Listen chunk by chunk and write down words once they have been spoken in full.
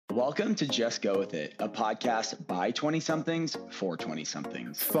Welcome to Just Go With It, a podcast by 20-somethings for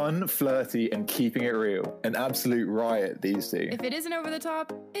 20-somethings. Fun, flirty, and keeping it real. An absolute riot, these two. If it isn't over the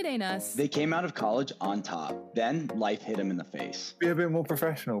top, it ain't us. They came out of college on top. Then life hit them in the face. Be a bit more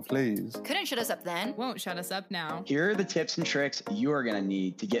professional, please. Couldn't shut us up then. Won't shut us up now. Here are the tips and tricks you are going to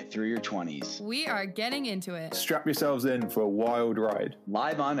need to get through your 20s. We are getting into it. Strap yourselves in for a wild ride.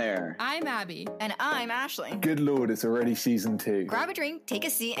 Live on air. I'm Abby. And I'm Ashley. Good Lord, it's already season 2. Grab a drink, take a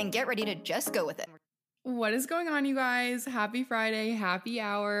seat, and get ready to just go with it. What is going on, you guys? Happy Friday, happy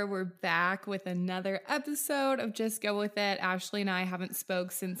hour. We're back with another episode of Just Go With It. Ashley and I haven't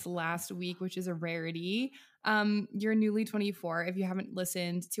spoke since last week, which is a rarity. You're newly 24. If you haven't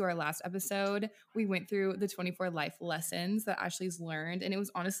listened to our last episode, we went through the 24 life lessons that Ashley's learned, and it was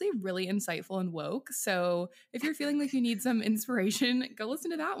honestly really insightful and woke. So if you're feeling like you need some inspiration, go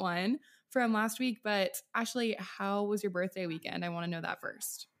listen to that one from last week. But Ashley, how was your birthday weekend? I want to know that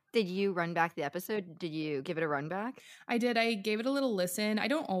first. Did you run back the episode? Did you give it a run back? I did. I gave it a little listen. I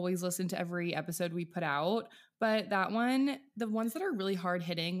don't always listen to every episode we put out, but that one, the ones that are really hard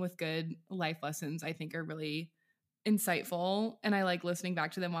hitting with good life lessons, I think are really insightful. And I like listening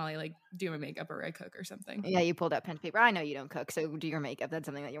back to them while I do my makeup or I cook or something. Yeah, you pulled out pen and paper. I know you don't cook, so do your makeup. That's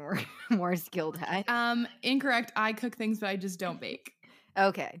something that you're more skilled at. Incorrect. I cook things, but I just don't bake.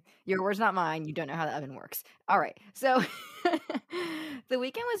 Okay. Your word's not mine. You don't know how the oven works. All right. So the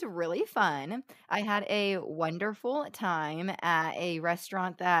weekend was really fun. I had a wonderful time at a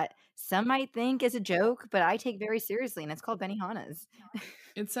restaurant that some might think is a joke, but I take very seriously, and it's called Benihana's.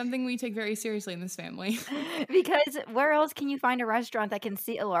 It's something we take very seriously in this family. Because where else can you find a restaurant that can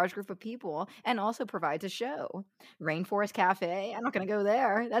seat a large group of people and also provides a show? Rainforest Cafe? I'm not going to go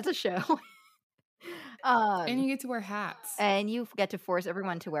there. That's a show. And you get to wear hats. And you get to force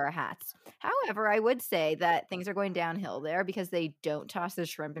everyone to wear hats. However, I would say that things are going downhill there because they don't toss the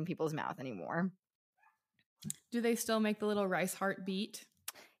shrimp in people's mouth anymore. Do they still make the little rice heart beat?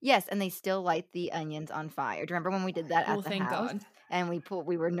 Yes, and they still light the onions on fire. Do you remember when we did that at the thank house? God. And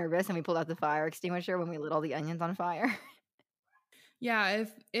we were nervous and we pulled out the fire extinguisher when we lit all the onions on fire. Yeah,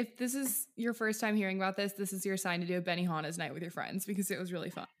 if this is your first time hearing about this, this is your sign to do a Benihana's night with your friends because it was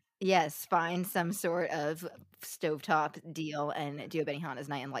really fun. Yes, find some sort of stovetop deal and do a Benihana's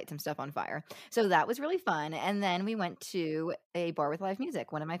night and light some stuff on fire. So that was really fun. And then we went to a bar with live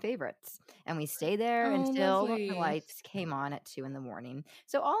music, one of my favorites. And we stayed there until lovely. the lights came on at 2 a.m.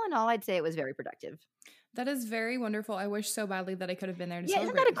 So all in all, I'd say it was very productive. That is very wonderful. I wish so badly that I could have been there to Yeah, isn't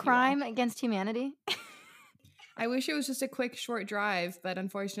celebrate that a with you all. crime against humanity? I wish it was just a quick, short drive, but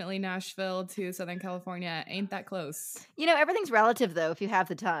unfortunately, Nashville to Southern California ain't that close. You know, everything's relative, though, if you have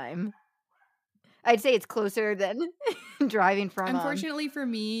the time. I'd say it's closer than driving from... Unfortunately for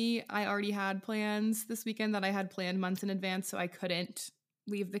me, I already had plans this weekend that I had planned months in advance, so I couldn't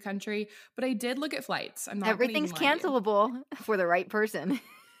leave the country. But I did look at flights. I'm not Everything's gonna even lie to you. cancelable for the right person.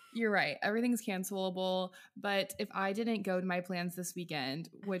 You're right. Everything's cancelable. But if I didn't go to my plans this weekend,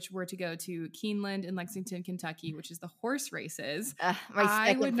 which were to go to Keeneland in Lexington, Kentucky, which is the horse races, My I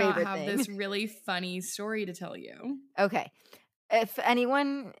second would not favorite have thing. this really funny story to tell you. Okay. If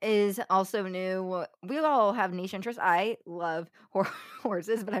anyone is also new, we all have niche interests. I love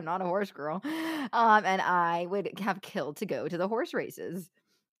horses, but I'm not a horse girl. And I would have killed to go to the horse races.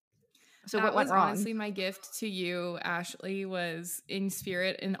 So That what went was wrong? honestly my gift to you, Ashley, was in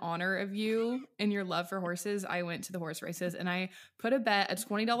spirit, in honor of you and your love for horses. I went to the horse races and I put a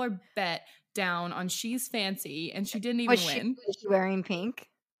 $20 bet down on She's Fancy, and she didn't even win. Was she wearing pink?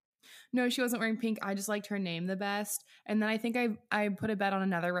 No, she wasn't wearing pink. I just liked her name the best. And then I think I put a bet on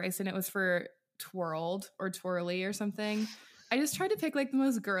another race, and it was for Twirled or Twirly or something. I just tried to pick the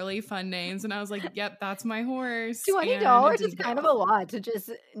most girly, fun names, and I was like, "Yep, that's my horse." $20 is kind of a lot to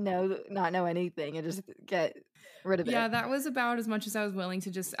just not know anything and just get rid of it. Yeah, that was about as much as I was willing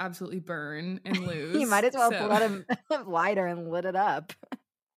to just absolutely burn and lose. You might as well pull out a lighter and lit it up.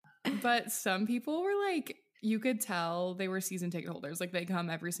 But some people were you could tell they were season ticket holders. They come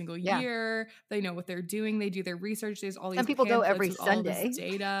every single year. They know what they're doing. They do their research. There's all these Some people go every pamphlets with all of Sunday. this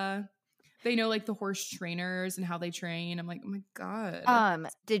data. They know the horse trainers and how they train. I'm like, oh my God.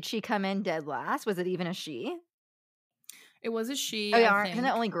 Did she come in dead last? Was it even a she? It was a she. Oh yeah, I isn't think.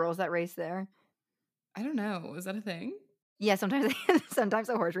 it only girls that race there? I don't know. Is that a thing? Yeah, sometimes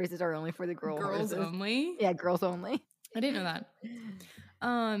the horse races are only for the girls horses. Only? Yeah, girls only. I didn't know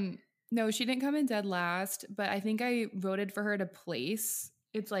that. No, she didn't come in dead last, but I think I voted for her to place.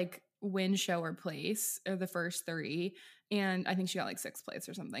 It's win, show, or place, or the first 3. And I think she got 6th place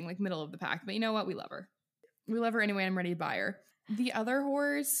or something, middle of the pack. But you know what? We love her. We love her anyway. I'm ready to buy her. The other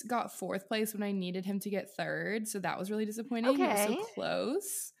horse got 4th place when I needed him to get 3rd. So that was really disappointing. It was so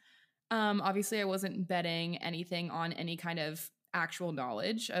close. Obviously, I wasn't betting anything on any kind of actual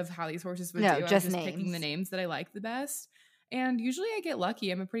knowledge of how these horses would do. No, I was just just picking the names. names that I like the best. And usually I get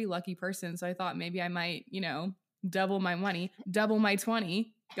lucky. I'm a pretty lucky person. So I thought maybe I might, double my money, double my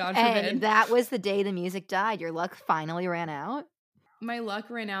 20. God forbid. And that was the day the music died. Your luck finally ran out. My luck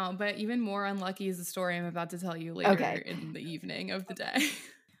ran out, but even more unlucky is the story I'm about to tell you later in the evening of the day.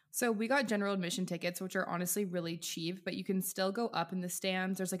 So we got general admission tickets, which are honestly really cheap, but you can still go up in the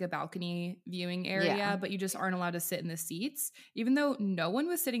stands. There's like a balcony viewing area, but you just aren't allowed to sit in the seats, even though no one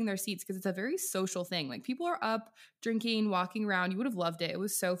was sitting in their seats because it's a very social thing. Like people are up drinking, walking around. You would have loved it. It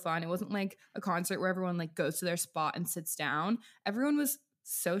was so fun. It wasn't like a concert where everyone like goes to their spot and sits down. Everyone was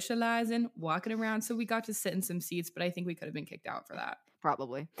socializing, walking around. So we got to sit in some seats, but I think we could have been kicked out for that.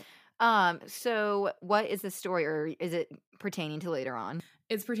 Probably. So what is the story, or is it pertaining to later on?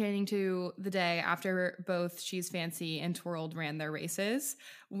 It's pertaining to the day after both She's Fancy and Twirled ran their races.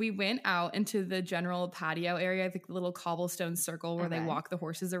 We went out into the general patio area, the little cobblestone circle where they walk the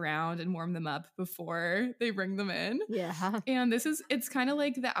horses around and warm them up before they bring them in. Yeah. And it's kind of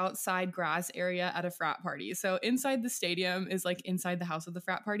like the outside grass area at a frat party. So inside the stadium is like inside the house of the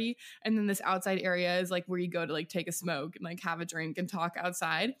frat party. And then this outside area is like where you go to like take a smoke and like have a drink and talk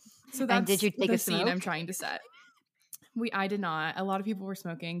outside. So that's did you take the a smoke? scene I'm trying to set. I did not. A lot of people were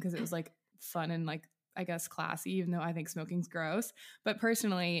smoking because it was like fun and like, I guess, classy, even though I think smoking's gross. But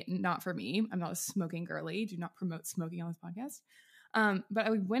personally, not for me. I'm not a smoking girly. Do not promote smoking on this podcast. But I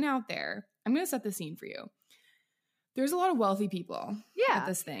went out there. I'm going to set the scene for you. There's a lot of wealthy people at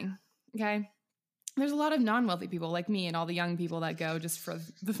this thing. Okay. There's a lot of non-wealthy people like me and all the young people that go just for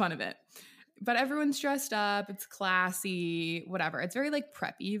the fun of it. But everyone's dressed up. It's classy, whatever. It's very like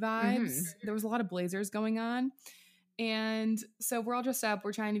preppy vibes. There was a lot of blazers going on. And so we're all dressed up.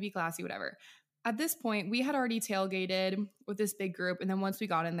 We're trying to be classy, whatever. At this point, we had already tailgated with this big group. And then once we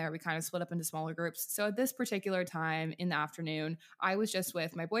got in there, we kind of split up into smaller groups. So at this particular time in the afternoon, I was just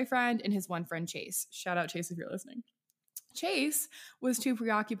with my boyfriend and his one friend, Chase. Shout out, Chase, if you're listening. Chase was too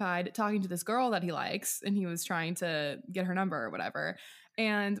preoccupied talking to this girl that he likes, and he was trying to get her number or whatever.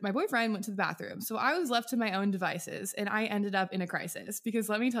 And my boyfriend went to the bathroom. So I was left to my own devices, and I ended up in a crisis because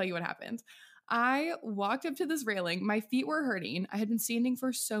let me tell you what happened. I walked up to this railing. My feet were hurting. I had been standing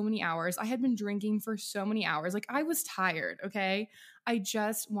for so many hours. I had been drinking for so many hours. Like I was tired, okay? I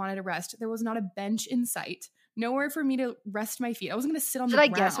just wanted to rest. There was not a bench in sight. Nowhere for me to rest my feet. I wasn't going to sit on the ground.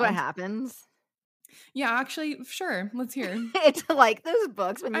 Should I guess what happens? Yeah, actually, sure. Let's hear. It's like those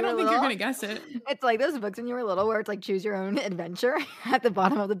books when you were little. I don't think you're going to guess it. It's like those books when you were little where it's like choose your own adventure at the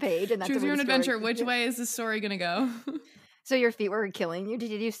bottom of the page. And that's choose your own adventure. Which way is the story going to go? So your feet were killing you? Did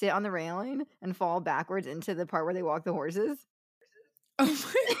you sit on the railing and fall backwards into the part where they walk the horses? Oh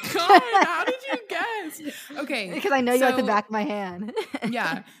my God, how did you guess? Okay. Because I know you at the back of my hand.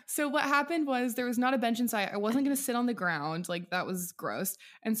 Yeah. So what happened was there was not a bench in sight. I wasn't going to sit on the ground. Like that was gross.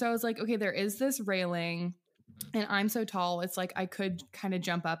 And so I was like, okay, there is this railing and I'm so tall. It's like I could kind of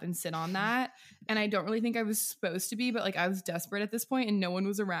jump up and sit on that. And I don't really think I was supposed to be, but like I was desperate at this point and no one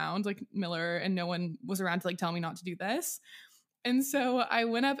was around, like Miller, and no one was around to like tell me not to do this. And so I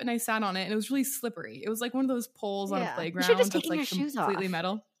went up and I sat on it and it was really slippery. It was like one of those poles on a playground that's like your shoes completely off.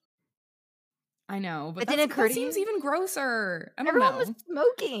 Metal. I know, but that seems even grosser. I don't Everyone know. was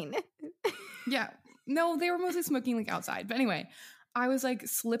smoking. Yeah. No, they were mostly smoking like outside. But anyway, I was like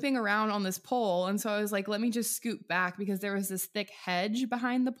slipping around on this pole. And so I was like, let me just scoot back because there was this thick hedge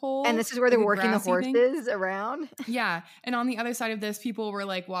behind the pole. And this is where they're working the horses around? Yeah. And on the other side of this, people were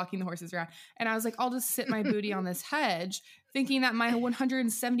like walking the horses around. And I was like, I'll just sit my booty on this hedge, thinking that my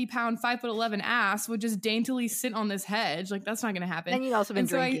 170-pound, 5'11" ass would just daintily sit on this hedge. Like, that's not going to happen. And you've also been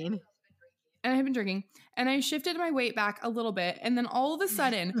drinking. And I had been drinking. And I shifted my weight back a little bit. And then all of a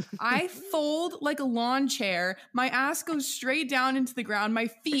sudden, I fold like a lawn chair. My ass goes straight down into the ground. My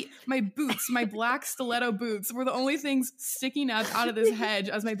feet, my boots, my black stiletto boots were the only things sticking up out of this hedge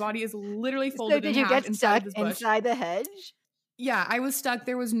as my body is literally folded in half. So did you get stuck inside the hedge? Yeah, I was stuck.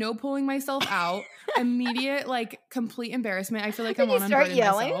 There was no pulling myself out. Immediate, like, complete embarrassment. I feel like I'm on start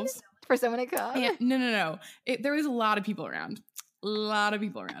yelling myself. For someone to come? And, no. There was a lot of people around.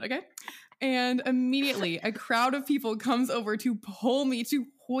 Okay? And immediately, a crowd of people comes over to pull me, to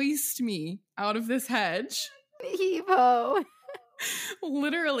hoist me out of this hedge. Heave-ho.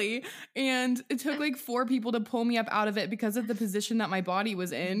 Literally. And it took like 4 people to pull me up out of it because of the position that my body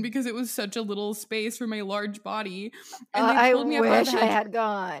was in, because it was such a little space for my large body. And they pulled me up out of the hedge. I had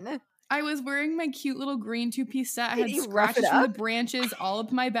gone. I was wearing my cute little green 2-piece set. I had scratches from the branches all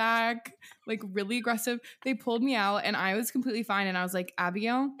up my back, like really aggressive. They pulled me out and I was completely fine. And I was like,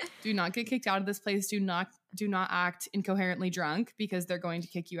 Abigail, do not get kicked out of this place. Do not do not act incoherently drunk because they're going to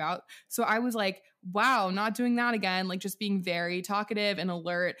kick you out. So I was like, wow, not doing that again, like just being very talkative and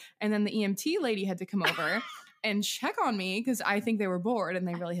alert. And then the EMT lady had to come over and check on me because I think they were bored and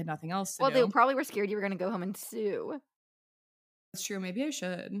they really had nothing else to do. Well, they probably were scared you were going to go home and sue. That's true. Maybe I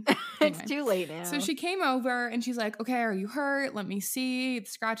should. It's Anyway. too late now. So she came over and she's like, okay, are you hurt? Let me see the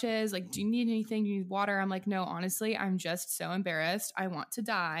scratches. Like, do you need anything? Do you need water? I'm like, no, honestly, I'm just so embarrassed. I want to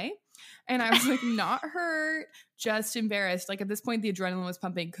die. And I was like, not hurt, just embarrassed. Like at this point, the adrenaline was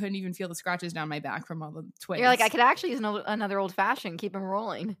pumping. Couldn't even feel the scratches down my back from all the twigs. You're like, I could actually use another old fashioned. Keep them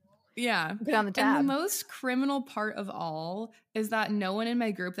rolling. Yeah. Put on the tab. And the most criminal part of all is that no one in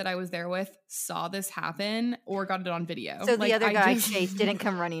my group that I was there with saw this happen or got it on video. So like, the other guy, Chase, didn't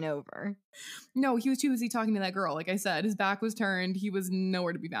come running over. No, he was too busy talking to that girl. Like I said, his back was turned. He was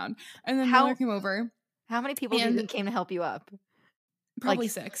nowhere to be found. And then Miller came over. How many people do you think came to help you up? Probably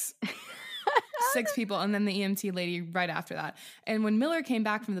 6. 6 people, and then the EMT lady right after that. And when Miller came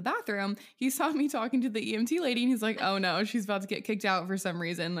back from the bathroom, he saw me talking to the EMT lady, and he's like, oh no, she's about to get kicked out for some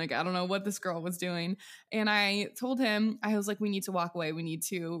reason. Like, I don't know what this girl was doing. And I told him, I was like, we need to walk away. We need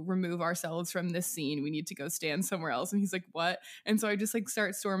to remove ourselves from this scene. We need to go stand somewhere else. And he's like, what? And so I just like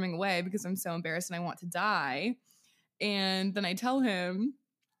start storming away because I'm so embarrassed and I want to die. And then I tell him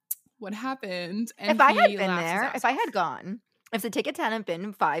what happened. And if I had been there, if I had gone, if the tickets hadn't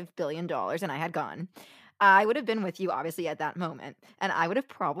been $5 billion and I had gone, I would have been with you, obviously, at that moment. And I would have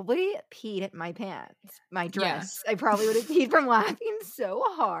probably peed at my pants, my dress. Yeah. I probably would have peed from laughing so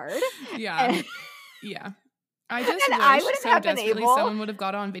hard. Yeah. Yeah. I just and wish I wouldn't so have been desperately able, someone would have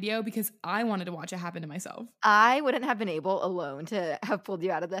got on video because I wanted to watch it happen to myself. I wouldn't have been able alone to have pulled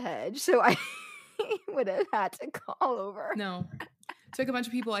you out of the hedge. So I would have had to call over. No. Took a bunch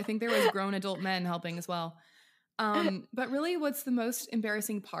of people. I think there was grown adult men helping as well. But really what's the most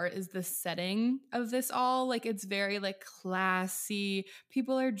embarrassing part is the setting of this all. Like it's very like classy.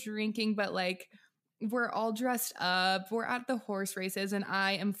 People are drinking, but like we're all dressed up. We're at the horse races and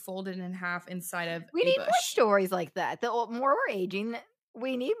I am folded in half inside of We need bush. more stories like that. The more we're aging,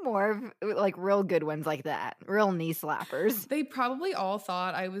 we need more like real good ones like that. Real knee slappers. They probably all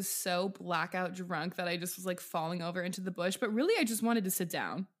thought I was so blackout drunk that I just was like falling over into the bush, but really I just wanted to sit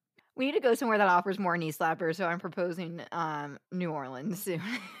down. We need to go somewhere that offers more knee slappers, so I'm proposing New Orleans soon.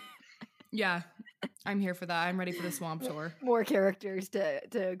 Yeah, I'm here for that. I'm ready for the swamp tour. More characters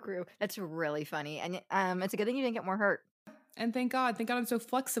to accrue. That's really funny. And it's a good thing you didn't get more hurt. And thank God I'm so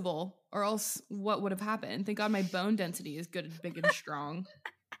flexible, or else what would have happened? Thank God my bone density is good and big and strong.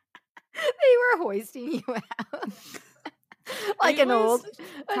 They were hoisting you out. Like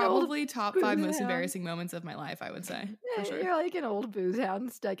probably top 5 most embarrassing moments of my life, I would say. For sure. You're like an old booze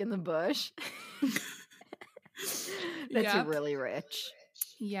hound stuck in the bush. That's really rich.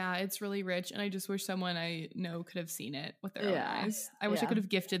 Yeah, it's really rich. And I just wish someone I know could have seen it with their own eyes. I wish I could have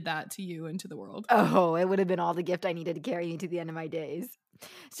gifted that to you and to the world. Oh, it would have been all the gift I needed to carry me to the end of my days.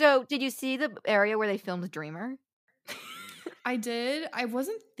 So did you see the area where they filmed Dreamer? I did. I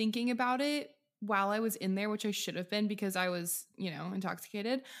wasn't thinking about it while I was in there, which I should have been because I was,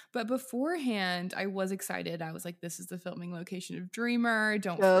 intoxicated. But beforehand, I was excited. I was like, this is the filming location of Dreamer.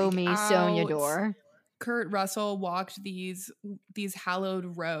 Don't show freak me out. Sonia Dore. Kurt Russell walked these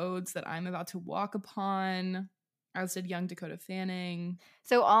hallowed roads that I'm about to walk upon, as did young Dakota Fanning.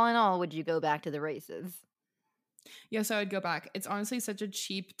 So all in all, would you go back to the races? Yes, I would go back. It's honestly such a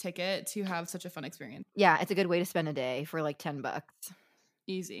cheap ticket to have such a fun experience. Yeah, it's a good way to spend a day for like $10.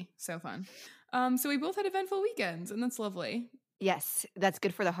 Easy. So fun. So we both had eventful weekends, and that's lovely. Yes, that's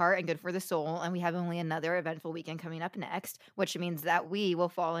good for the heart and good for the soul. And we have only another eventful weekend coming up next, which means that we will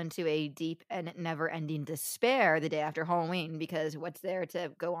fall into a deep and never-ending despair the day after Halloween, because what's there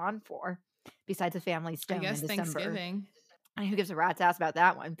to go on for besides a family stone in December? Thanksgiving. And who gives a rat's ass about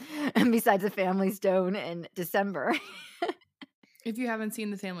that one? And besides a family stone in December. If you haven't seen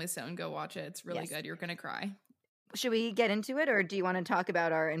The Family Stone, go watch it. It's really good. You're going to cry. Should we get into it, or do you want to talk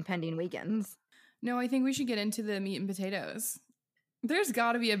about our impending weekends? No, I think we should get into the meat and potatoes. There's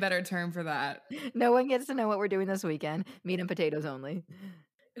got to be a better term for that. No one gets to know what we're doing this weekend. Meat and potatoes only.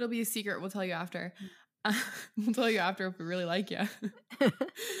 It'll be a secret. We'll tell you after. We'll tell you after if we really like you.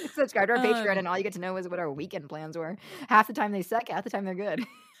 Subscribe to our Patreon, and all you get to know is what our weekend plans were. Half the time they suck, half the time they're good.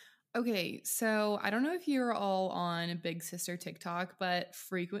 Okay, so I don't know if you're all on Big Sister TikTok, but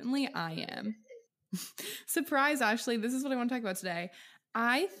frequently I am. Surprise, Ashley. This is what I want to talk about today.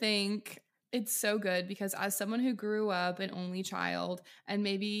 I think it's so good because as someone who grew up an only child, and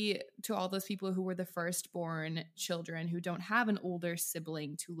maybe to all those people who were the firstborn children who don't have an older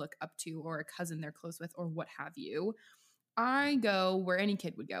sibling to look up to or a cousin they're close with or what have you, I go where any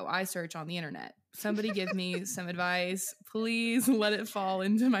kid would go. I search on the internet. Somebody give me some advice. Please let it fall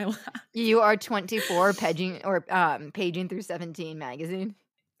into my lap. You are 24 paging through 17 magazine.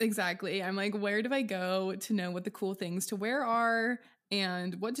 Exactly. I'm like, where do I go to know what the cool things to wear are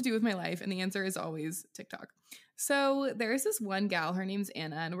and what to do with my life? And the answer is always TikTok. So there's this one gal, her name's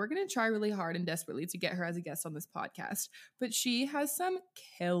Anna, and we're going to try really hard and desperately to get her as a guest on this podcast. But she has some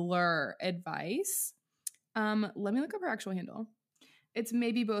killer advice. Let me look up her actual handle. It's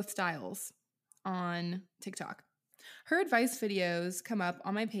Maybe Both Styles on TikTok. Her advice videos come up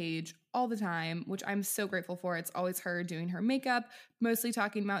on my page all the time, which I'm so grateful for. It's always her doing her makeup, mostly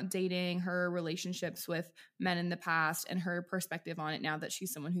talking about dating, her relationships with men in the past, and her perspective on it now that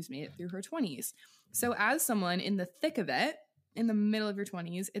she's someone who's made it through her 20s. So as someone in the thick of it, in the middle of your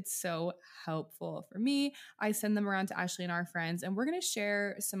 20s, it's so helpful for me. I send them around to Ashley and our friends, and we're going to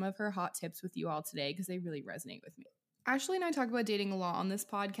share some of her hot tips with you all today because they really resonate with me. Ashley and I talk about dating a lot on this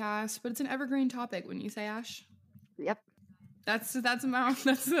podcast, but it's an evergreen topic, wouldn't you say, Ash? Yep. That's about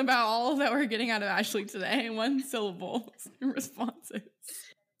all that we're getting out of Ashley today. One syllable responses.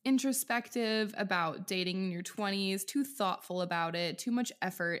 Introspective about dating in your 20s, too thoughtful about it, too much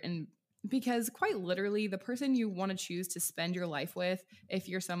effort, and because quite literally the person you want to choose to spend your life with, if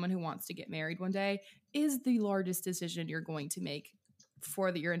you're someone who wants to get married one day, is the largest decision you're going to make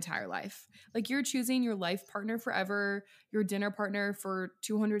for your entire life. Like, you're choosing your life partner forever, your dinner partner for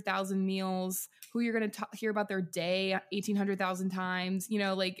 200,000 meals, who you're going to hear about their day 1,800,000 times. You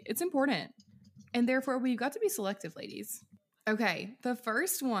know, like, it's important. And therefore, we've got to be selective, ladies. Okay, the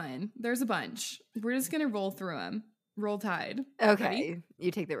first one, there's a bunch. We're just going to roll through them. Roll Tide. Okay. Ready?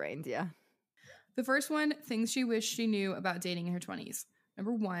 You take the reins, yeah. The first one, things she wished she knew about dating in her 20s.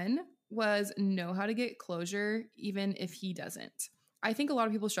 Number one was know how to get closure, even if he doesn't. I think a lot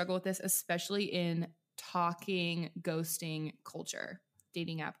of people struggle with this, especially in talking, ghosting culture,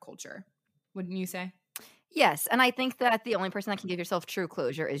 dating app culture. Wouldn't you say? Yes, and I think that the only person that can give yourself true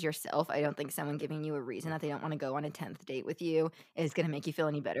closure is yourself. I don't think someone giving you a reason that they don't want to go on a 10th date with you is going to make you feel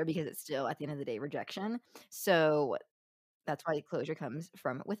any better, because it's still, at the end of the day, rejection. So that's why closure comes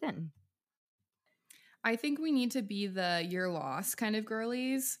from within. I think we need to be the you're lost kind of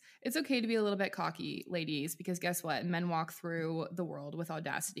girlies. It's okay to be a little bit cocky, ladies, because guess what? Men walk through the world with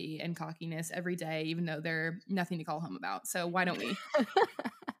audacity and cockiness every day, even though they're nothing to call home about. So why don't we?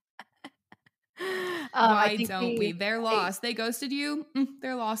 Why don't we? They're lost. They ghosted you.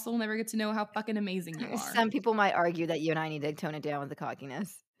 They're lost. They'll never get to know how fucking amazing you are. Some people might argue that you and I need to tone it down with the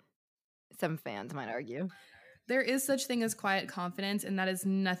cockiness. Some fans might argue. There is such thing as quiet confidence, and that is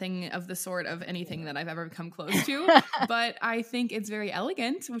nothing of the sort of anything that I've ever come close to. But I think it's very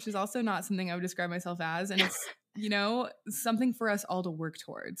elegant, which is also not something I would describe myself as. And it's, you know, something for us all to work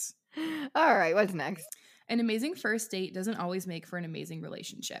towards. All right, what's next? An amazing first date doesn't always make for an amazing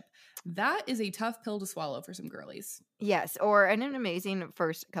relationship. That is a tough pill to swallow for some girlies. Yes, or an amazing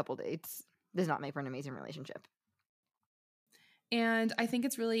first couple dates does not make for an amazing relationship. And I think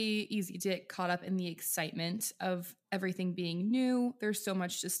it's really easy to get caught up in the excitement of everything being new. There's so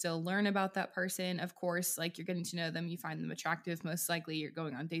much to still learn about that person. Of course, like, you're getting to know them, you find them attractive. Most likely you're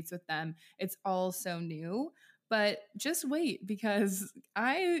going on dates with them. It's all so new. But just wait, because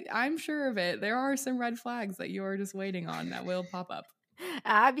I'm sure of it. There are some red flags that you're just waiting on that will pop up.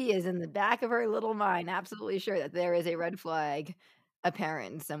 Abby is in the back of her little mind absolutely sure that there is a red flag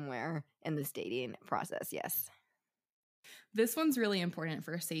apparent somewhere in this dating process. Yes. This one's really important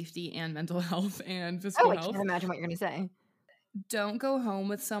for safety and mental health and physical health. I can't imagine what you're going to say. Don't go home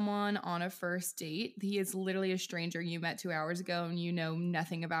with someone on a first date. He is literally a stranger you met 2 hours ago, and you know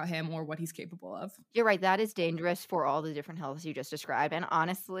nothing about him or what he's capable of. You're right. That is dangerous for all the different healths you just described. And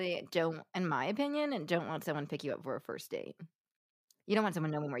honestly, in my opinion, don't want someone to pick you up for a first date. You don't want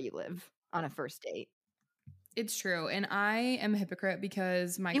someone knowing where you live on a first date. It's true. And I am a hypocrite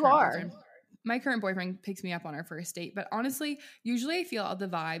because my current boyfriend picks me up on our first date. But honestly, usually I feel all the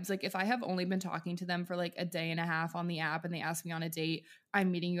vibes. Like, if I have only been talking to them for like a day and a half on the app and they ask me on a date,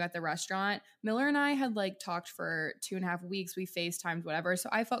 I'm meeting you at the restaurant. Miller and I had like talked for 2.5 weeks. We FaceTimed, whatever. So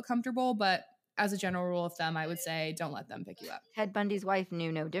I felt comfortable. But as a general rule of thumb, I would say don't let them pick you up. Ted Bundy's wife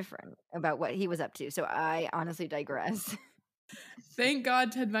knew no different about what he was up to. So I honestly digress. Thank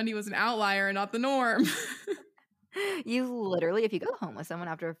God Ted Bundy was an outlier and not the norm. You literally, if you go home with someone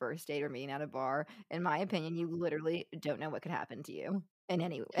after a first date or meeting at a bar, in my opinion, you literally don't know what could happen to you in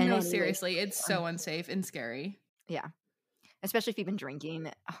any way. No, seriously, it's so unsafe and scary. Yeah. Especially if you've been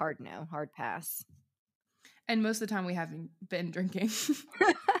drinking. Hard no, hard pass. And most of the time we haven't been drinking.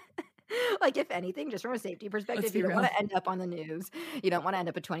 Like, if anything, just from a safety perspective, you don't want to end up on the news. You don't want to end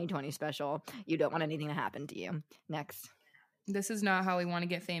up a 2020 special. You don't want anything to happen to you. Next. This is not how we want to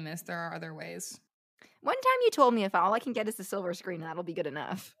get famous. There are other ways. One time you told me if all I can get is the silver screen, that'll be good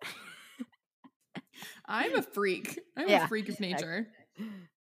enough. I'm a freak. I'm Yeah, a freak of nature.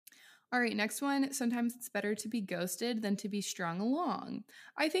 All right, next one. Sometimes it's better to be ghosted than to be strung along.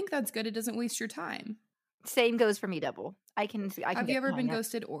 I think that's good. It doesn't waste your time. Same goes for me, double. I can Have get you ever been behind that.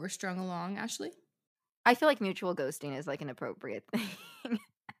 ghosted or strung along, Ashley? I feel like mutual ghosting is like an appropriate thing.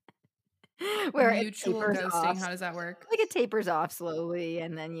 Where it Mutual tapers ghosting. off. How does that work? Like it tapers off slowly,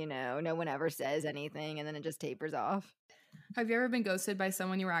 and then no one ever says anything, and then it just tapers off. Have you ever been ghosted by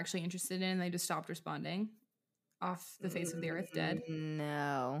someone you were actually interested in and they just stopped responding? Off the face of the earth, dead?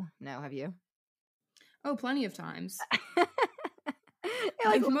 No. Have you? Oh, plenty of times. Yeah,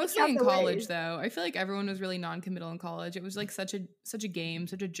 Like look mostly out in the college, ways. though. I feel like everyone was really non-committal in college. It was like such a game,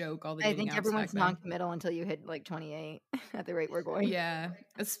 such a joke. All the I dating think apps everyone's back then. non-committal until you hit like 28 at the rate we're going. Yeah,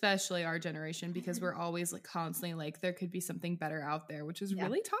 especially our generation because we're always like constantly like there could be something better out there, which is Yeah.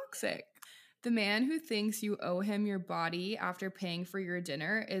 really toxic. The man who thinks you owe him your body after paying for your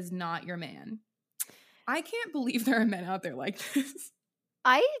dinner is not your man. I can't believe there are men out there like this.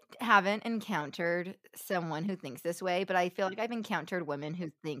 I haven't encountered someone who thinks this way, but I feel like I've encountered women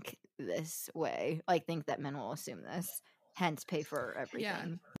who think this way, like think that men will assume this, hence pay for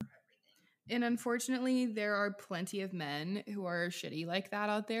everything. And unfortunately, there are plenty of men who are shitty like that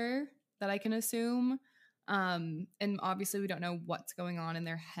out there that I can assume. And obviously, we don't know what's going on in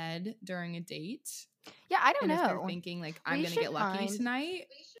their head during a date. Yeah, I don't And if they're know. thinking like, I'm We going to should get lucky find tonight.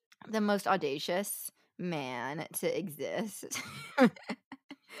 the most audacious man to exist. I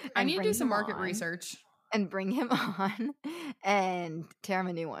and need to bring do some him market on, research. and bring him on and tear him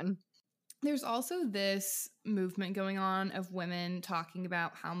a new one. There's also this movement going on of women talking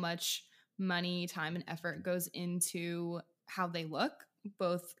about how much money, time, and effort goes into how they look,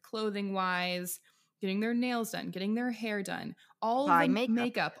 both clothing wise, getting their nails done, getting their hair done, all of Buying the makeup.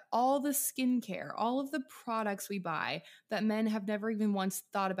 makeup, all the skincare, all of the products we buy that men have never even once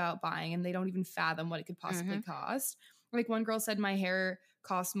thought about buying, and they don't even fathom what it could possibly cost. Like one girl said, my hair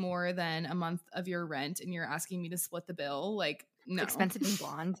costs more than a month of your rent, and you're asking me to split the bill. Like, no. Expensive and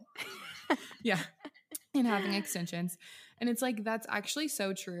blonde. Yeah. And having extensions. And it's like, that's actually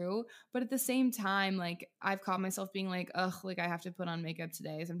so true. But at the same time, like, I've caught myself being like, ugh, like, I have to put on makeup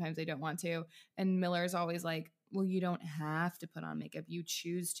today. Sometimes I don't want to. And Miller's always like, well, you don't have to put on makeup. You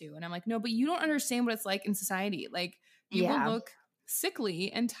choose to. And I'm like, no, but you don't understand what it's like in society. Like, you Yeah. will look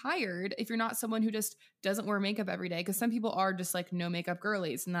sickly and tired if you're not someone who just doesn't wear makeup every day, because some people are just like no makeup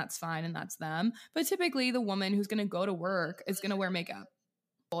girlies, and that's fine and that's them. But typically the woman who's going to go to work is going to wear makeup,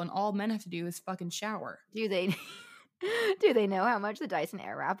 and all men have to do is fucking shower. Do they know how much the Dyson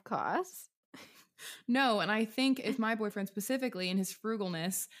Airwrap costs? No, and I think if my boyfriend specifically in his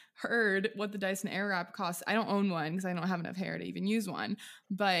frugalness heard what the Dyson Airwrap costs, I don't own one because I don't have enough hair to even use one.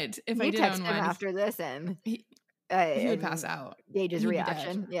 But if I You did text own him one, after this and he would pass out, gauge his He'd be dead.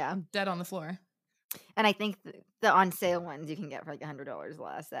 reaction. Yeah. dead on the floor. And I think the on sale ones you can get for like $100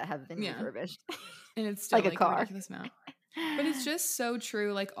 less that have been Yeah. refurbished. And it's still Like a like car. a ridiculous amount. But it's just so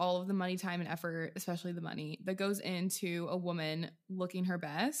true, like all of the money, time, and effort, especially the money that goes into a woman looking her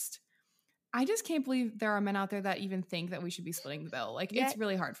best. I just can't believe there are men out there that even think that we should be splitting the bill. Like, Yeah. it's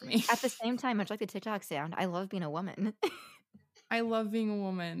really hard for me. At the same time, much like the TikTok sound, I love being a woman. I love being a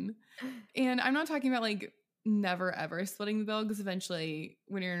woman. And I'm not talking about like never ever splitting the bill, because eventually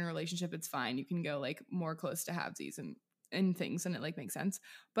when you're in a relationship, it's fine. You can go like more close to halvesies and things, and it like makes sense.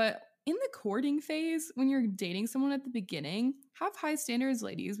 But in the courting phase, when you're dating someone at the beginning, have high standards,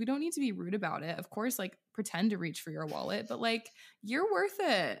 ladies. We don't need to be rude about it. Of course, like pretend to reach for your wallet, but like you're worth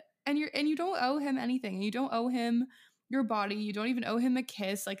it. And you don't owe him anything. And you don't owe him your body. You don't even owe him a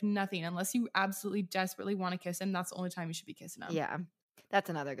kiss, like nothing, unless you absolutely desperately want to kiss him. That's the only time you should be kissing him. Yeah.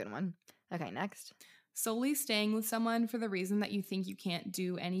 That's another good one. Okay, next. Solely staying with someone for the reason that you think you can't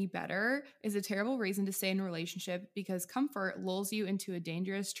do any better is a terrible reason to stay in a relationship, because comfort lulls you into a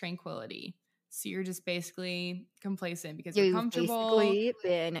dangerous tranquility. So you're just basically complacent because you're You've comfortable. basically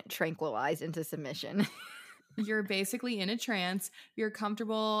been tranquilized into submission. You're basically in a trance. You're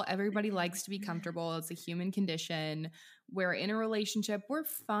comfortable. Everybody likes to be comfortable. It's a human condition. We're in a relationship. We're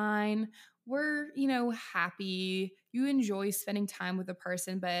fine. We're, happy. You enjoy spending time with a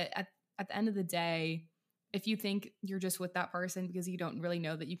person. But at the end of the day, if you think you're just with that person because you don't really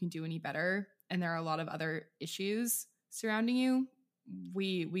know that you can do any better, and there are a lot of other issues surrounding you,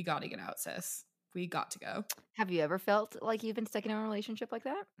 we got to get out, sis. We got to go. Have you ever felt like you've been stuck in a relationship like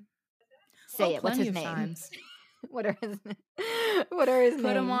that? Say it. What's Plenty his of name? times. What are his names?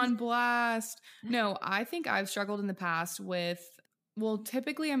 Put him on blast. No, I think I've struggled in the past with, well,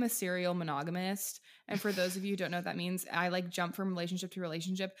 typically I'm a serial monogamist. And for those of you who don't know what that means, I like jump from relationship to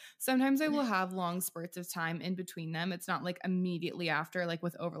relationship. Sometimes I will have long spurts of time in between them. It's not like immediately after, like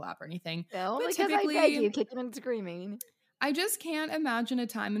with overlap or anything. No, But because I beg you, kicking and screaming. I just can't imagine a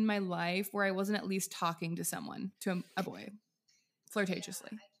time in my life where I wasn't at least talking to someone, to a boy,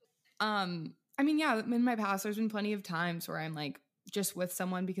 flirtatiously. I mean, yeah, in my past, there's been plenty of times where I'm like just with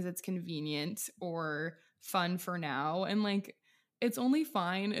someone because it's convenient or fun for now. And like, it's only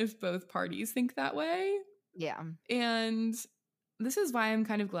fine if both parties think that way. Yeah. And this is why I'm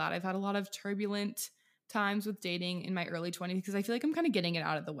kind of glad I've had a lot of turbulent times with dating in my early 20s because I feel like I'm kind of getting it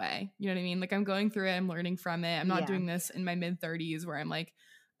out of the way. You know what I mean? Like I'm going through it, I'm learning from it. I'm not doing this in my mid 30s where I'm like,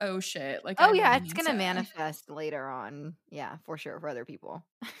 oh shit. Like, oh yeah, it's gonna manifest later on. Yeah, for sure, for other people.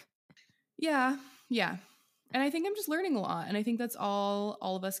 Yeah. And I think I'm just learning a lot. And I think that's all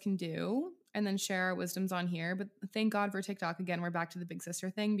of us can do. And then share our wisdoms on here. But thank God for TikTok. Again, we're back to the big sister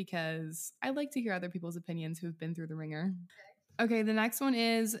thing because I like to hear other people's opinions who've been through the ringer. Okay, the next one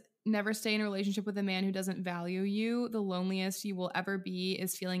is never stay in a relationship with a man who doesn't value you. The loneliest you will ever be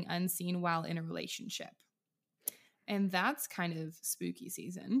is feeling unseen while in a relationship. And that's kind of spooky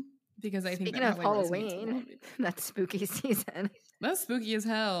season because I think speaking of Halloween, that's spooky season. That's spooky as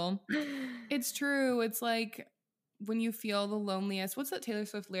hell. It's true. It's like when you feel the loneliest. What's that Taylor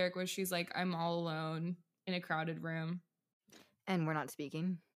Swift lyric where she's like, I'm all alone in a crowded room and we're not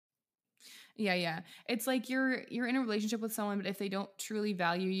speaking? Yeah. It's like you're in a relationship with someone, but if they don't truly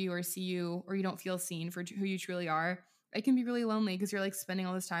value you or see you, or you don't feel seen for who you truly are, it can be really lonely because you're like spending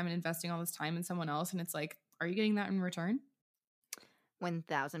all this time and investing all this time in someone else. And it's like, are you getting that in return?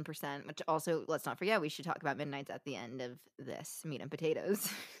 1000%. Which also, let's not forget, we should talk about Midnights at the end of this meat and potatoes.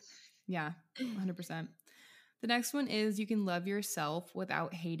 Yeah, 100%. The next one is you can love yourself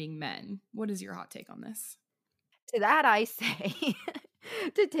without hating men. What is your hot take on this? To that I say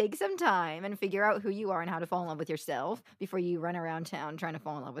to take some time and figure out who you are and how to fall in love with yourself before you run around town trying to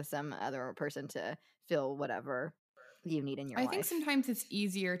fall in love with some other person to fill whatever you need in your life. I think sometimes it's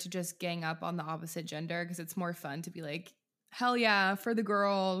easier to just gang up on the opposite gender because it's more fun to be like, hell yeah, for the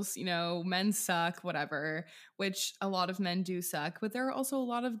girls, you know, men suck, whatever, which a lot of men do suck, but there are also a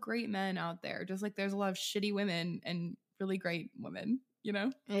lot of great men out there, just like there's a lot of shitty women and really great women, you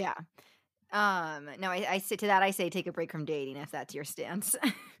know? Yeah. No, I say to that, I say take a break from dating if that's your stance.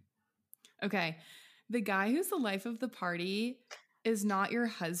 Okay. The guy who's the life of the party is not your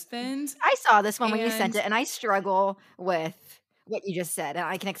husband. I saw this one when you sent it, and I struggle with what you just said, and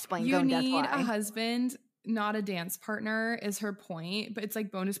I can explain. You need a husband, not a dance partner, is her point, but it's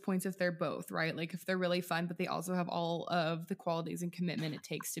like bonus points if they're both, right? Like if they're really fun, but they also have all of the qualities and commitment it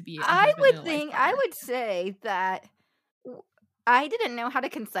takes to be a husband and a I would say that I didn't know how to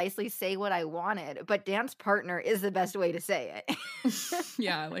concisely say what I wanted, but dance partner is the best way to say it.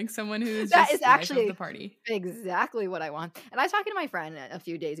 Yeah, like someone who is that just is actually the party. Exactly what I want. And I was talking to my friend a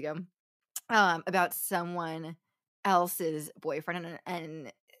few days ago about someone else's boyfriend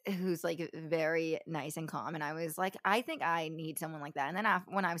and who's like very nice and calm. And I was like, I think I need someone like that. And then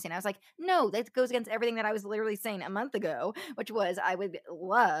when I was saying, I was like, no, that goes against everything that I was literally saying a month ago, which was I would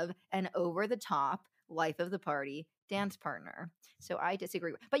love an over the top life of the party dance partner. So I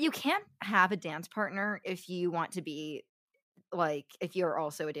disagree. But you can't have a dance partner if you want to be like, if you're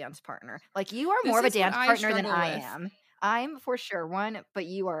also a dance partner. Like you are more of a dance partner than I am. I'm for sure one, but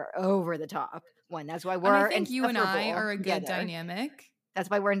you are over the top one. That's why we're I think you and I are a good dynamic. That's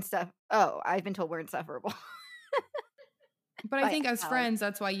why we're I've been told we're insufferable. But I think as friends,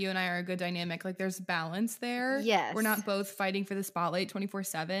 that's why you and I are a good dynamic. Like there's balance there. Yes. We're not both fighting for the spotlight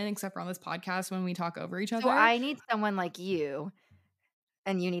 24/7, except for on this podcast when we talk over each other. So I need someone like you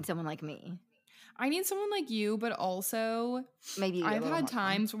and you need someone like me. I need someone like you, but also maybe I've had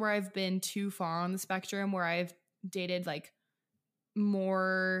times where I've been too far on the spectrum where I've dated like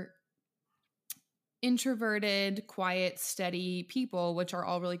more introverted, quiet, steady people, which are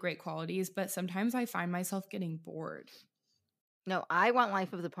all really great qualities, but sometimes I find myself getting bored. No, I want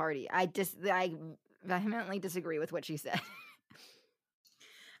life of the party. I vehemently disagree with what she said.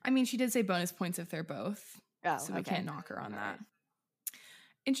 I mean, she did say bonus points if they're both. Oh, so we can't knock her on that.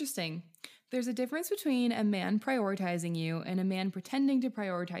 Interesting. There's a difference between a man prioritizing you and a man pretending to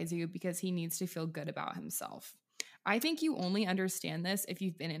prioritize you because he needs to feel good about himself. I think you only understand this if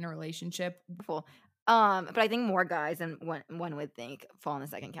you've been in a relationship. But I think more guys than one would think fall in the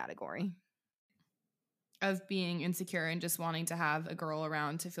second category. Of being insecure and just wanting to have a girl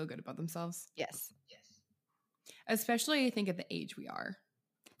around to feel good about themselves. Yes. Especially, I think, at the age we are.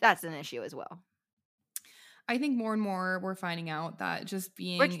 That's an issue as well. I think more and more we're finding out that just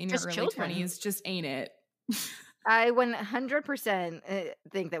being in your early 20s just ain't it. I 100%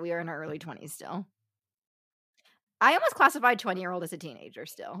 think that we are in our early 20s still. I almost classified 20-year-old as a teenager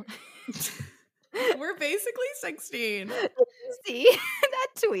still. We're basically 16. See that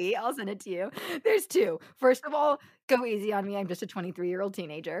tweet? I'll send it to you. There's two. First of all, go easy on me. I'm just a 23-year-old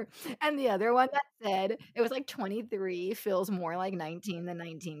teenager. And the other one that said it was like 23 feels more like 19 than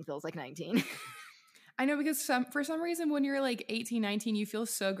 19 feels like 19. I know, because for some reason when you're like 18, 19, you feel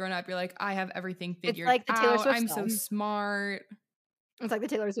so grown up. You're like, I have everything figured like the Taylor out. Swift I'm song. so smart. It's like the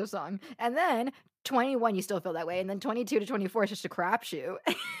Taylor Swift song. And then 21, you still feel that way. And then 22 to 24 is just a crapshoot.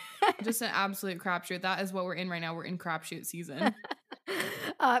 Just an absolute crapshoot. That is what we're in right now. We're in crapshoot season.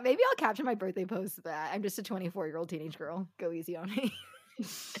 Maybe I'll caption my birthday post that I'm just a 24-year-old teenage girl. Go easy on me.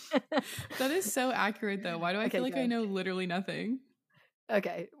 That is so accurate, though. Why do I feel like I know literally nothing?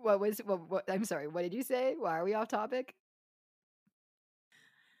 Okay. What I'm sorry. What did you say? Why are we off topic?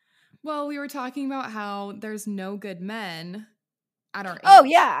 Well, we were talking about how there's no good men at our age. Oh,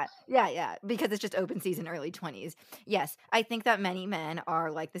 yeah. Yeah. Because it's just open season, early 20s. Yes. I think that many men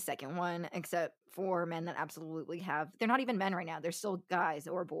are like the second one, except for men that absolutely they're not even men right now. They're still guys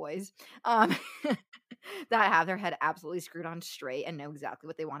or boys that have their head absolutely screwed on straight and know exactly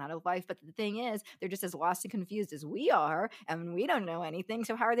what they want out of life. But the thing is, they're just as lost and confused as we are, and we don't know anything.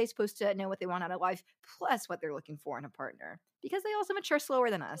 So how are they supposed to know what they want out of life, plus what they're looking for in a partner? Because they also mature slower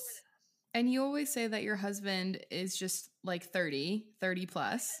than us. And you always say that your husband is just like 30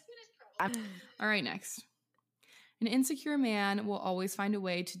 plus. All right, next. An insecure man will always find a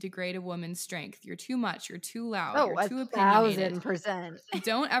way to degrade a woman's strength. You're too much. You're too loud. You're too opinionated. 1,000%.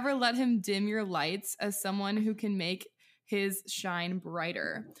 Don't ever let him dim your lights as someone who can make his shine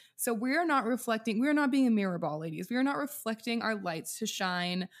brighter. So we are not being a mirror ball, ladies. We are not reflecting our lights to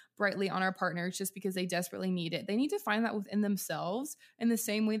shine brightly on our partners just because they desperately need it. They need to find that within themselves in the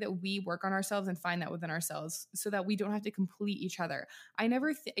same way that we work on ourselves and find that within ourselves, so that we don't have to complete each other. I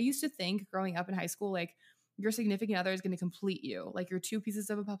used to think growing up in high school, like, your significant other is going to complete you. Like, you're two pieces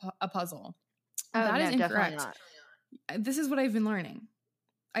of a puzzle. That is incorrect. This is what I've been learning.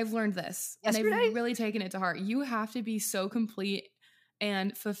 I've learned this. Yesterday? And I've really taken it to heart. You have to be so complete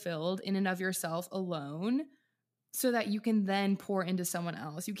and fulfilled in and of yourself alone so that you can then pour into someone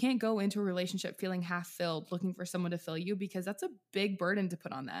else. You can't go into a relationship feeling half filled, looking for someone to fill you, because that's a big burden to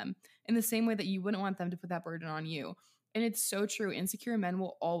put on them, in the same way that you wouldn't want them to put that burden on you. And it's so true. Insecure men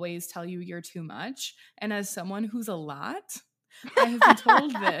will always tell you you're too much. And as someone who's a lot, I have been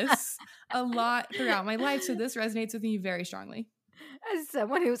told this a lot throughout my life. So this resonates with me very strongly. As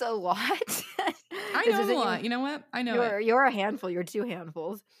someone who's a lot. I know a lot. You know what? I know you're a handful. You're two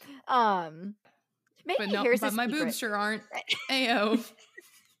handfuls. Maybe but my boobs sure aren't. Ayo.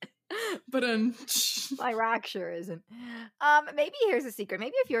 But my rack sure isn't. Maybe here's a secret.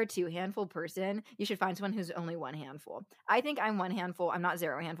 Maybe if you're a 2-handful person, you should find someone who's only 1 handful. I think I'm 1 handful. I'm not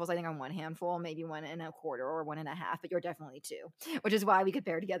 0 handfuls. I think I'm 1 handful, maybe 1 1/4 or 1 1/2. But you're definitely 2, which is why we could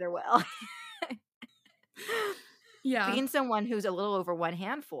pair together well. Yeah. Being someone who's a little over 1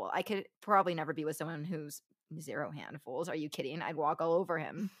 handful, I could probably never be with someone who's 0 handfuls. Are you kidding? I'd walk all over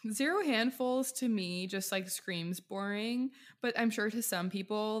him. 0 handfuls to me just like screams boring, but I'm sure to some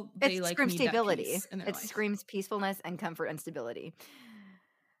people they like need stability. That peace in their life. Screams peacefulness and comfort and stability.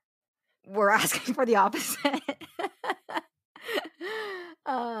 We're asking for the opposite.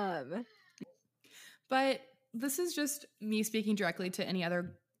 But this is just me speaking directly to any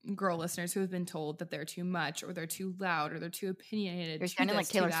other girl listeners who have been told that they're too much or they're too loud or they're too opinionated. You're sounding like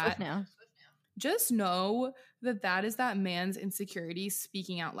Taylor Swift now. Just know that is that man's insecurity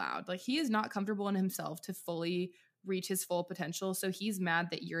speaking out loud. Like, he is not comfortable in himself to fully reach his full potential. So he's mad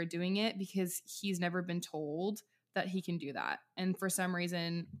that you're doing it because he's never been told that he can do that. And for some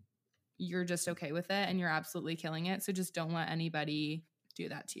reason, you're just okay with it and you're absolutely killing it. So just don't let anybody do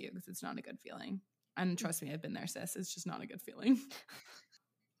that to you, because it's not a good feeling. And trust me, I've been there, sis. It's just not a good feeling.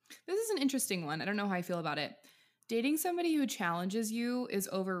 This is an interesting one. I don't know how I feel about it. Dating somebody who challenges you is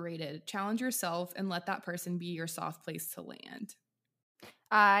overrated. Challenge yourself and let that person be your soft place to land.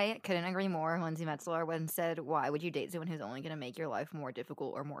 I couldn't agree more. Lindsay Metzler once said, "Why would you date someone who's only going to make your life more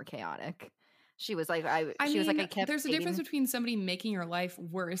difficult or more chaotic?" She was like, I kept there's dating. a difference between somebody making your life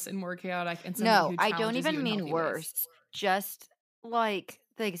worse and more chaotic and somebody No, who I challenges don't even you in mean healthy worse. ways. Just like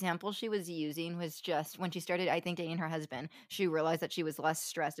the example she was using was just when she started, I think, dating her husband, she realized that she was less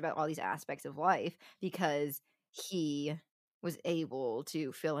stressed about all these aspects of life because he was able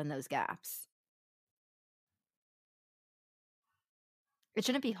to fill in those gaps. It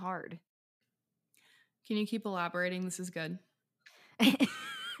shouldn't be hard. Can you keep elaborating? This is good.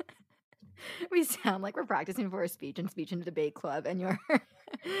 We sound like we're practicing for a speech and debate club, and you're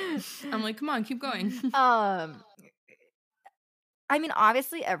I'm like, come on, keep going. I mean,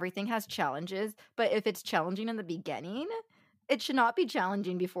 obviously everything has challenges, but if it's challenging in the beginning, it should not be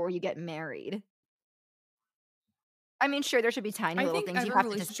challenging before you get married. I mean, sure, there should be tiny I little think things you every have to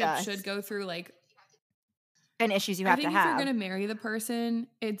relationship discuss should go through like and issues you I have to think if you're have. going to marry the person,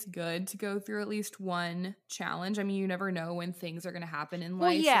 it's good to go through at least one challenge. I mean, you never know when things are going to happen in Well,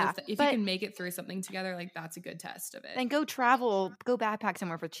 life. yeah, So if you but can make it through something together, like that's a good test of it. then go travel, go backpack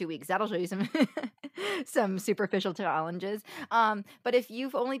somewhere for 2 weeks. That'll show you some some superficial challenges. But if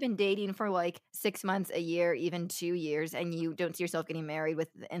you've only been dating for like 6 months, a year, even 2 years, and you don't see yourself getting married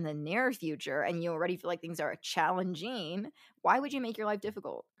in the near future, and you already feel like things are challenging, why would you make your life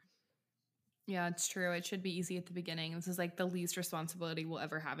difficult? Yeah, it's true. It should be easy at the beginning. This is like the least responsibility we'll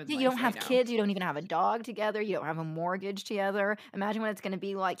ever have in Yeah, life you don't right have now. kids, you don't even have a dog together, you don't have a mortgage together. Imagine what it's going to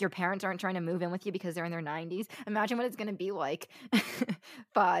be like. Your parents aren't trying to move in with you because they're in their 90s. Imagine what it's going to be like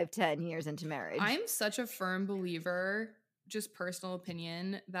 5-10 years into marriage. I'm such a firm believer, just personal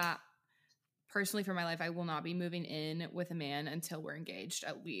opinion, that personally for my life, I will not be moving in with a man until we're engaged,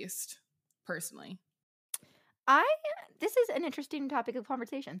 at least personally. This is an interesting topic of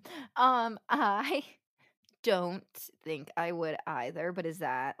conversation. I don't think I would either, but is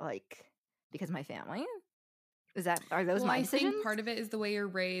that like because of my family? Are those my I decisions? think part of it is the way you're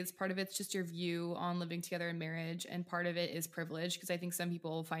raised. Part of it's just your view on living together in marriage, and part of it is privilege, because I think some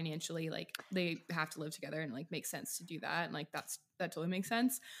people financially, like, they have to live together and like makes sense to do that, and like that totally makes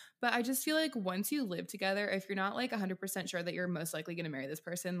sense. But I just feel like once you live together, if you're not like 100% sure that you're most likely going to marry this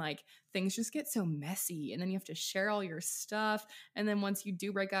person, like things just get so messy, and then you have to share all your stuff. And then once you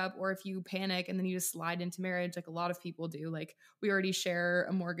do break up, or if you panic and then you just slide into marriage, like a lot of people do, like we already share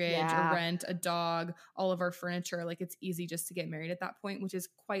a mortgage, Yeah. a rent, a dog, all of our furniture. Like it's easy just to get married at that point, which is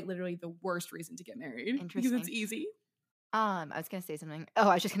quite literally the worst reason to get married, because it's Interesting. easy. I was gonna say something. Oh,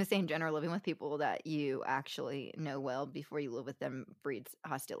 I was just gonna say in general, living with people that you actually know well before you live with them breeds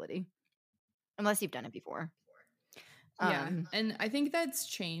hostility, unless you've done it before. Yeah. And I think that's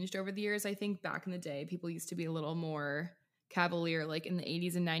changed over the years. I think back in the day, people used to be a little more cavalier. Like in the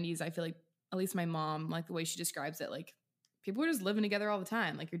 80s and 90s, I feel like, at least my mom, like the way she describes it, like people were just living together all the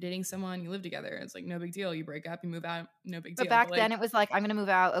time. Like you're dating someone, you live together. It's like no big deal. You break up, you move out, no big deal. But back then it was like, I'm gonna move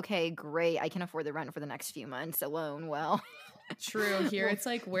out. Okay, great. I can afford the rent for the next few months alone. Well, true. Here it's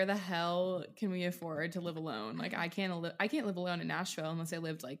like, where the hell can we afford to live alone? Like I can't live alone in Nashville unless I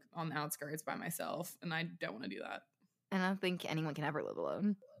lived like on the outskirts by myself, and I don't want to do that. And I don't think anyone can ever live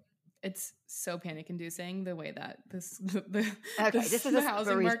alone. It's so panic inducing the way that this is the a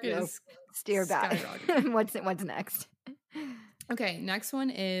housing market is steer back. skyrocketing. What's next? Okay, next one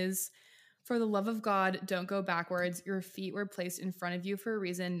is, for the love of God, don't go backwards. Your feet were placed in front of you for a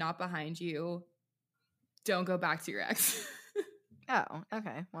reason, not behind you. Don't go back to your ex. Oh,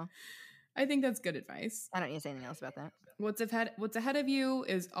 okay. Well, I think that's good advice. I don't need to say anything else about that. What's ahead of you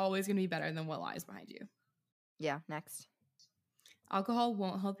is always going to be better than what lies behind you. Yeah, next. Alcohol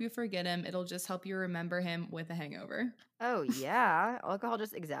won't help you forget him. It'll just help you remember him with a hangover. Oh, yeah. Alcohol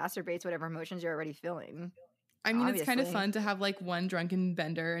just exacerbates whatever emotions you're already feeling. I mean, it's kind of Obviously. fun to have like one drunken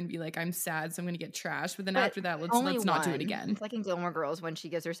bender and be like, I'm sad, so I'm going to get trashed. But then But after that, only let's not do it one. again. It's like in Gilmore Girls when she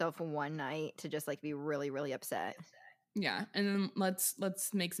gives herself one night to just like be really, really upset. Yeah, and then let's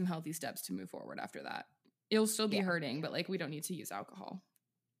make some healthy steps to move forward after that. It'll still be hurting, but like we don't need to use alcohol.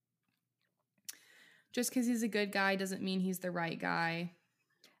 Just because he's a good guy doesn't mean he's the right guy.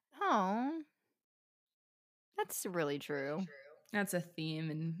 Oh, that's really true. That's a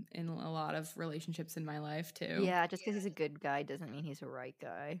theme in a lot of relationships in my life too. Yeah, just because he's a good guy doesn't mean he's a right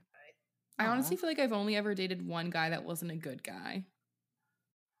guy. I honestly feel like I've only ever dated one guy that wasn't a good guy.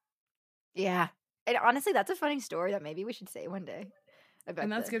 Yeah. And honestly, that's a funny story that maybe we should say one day. And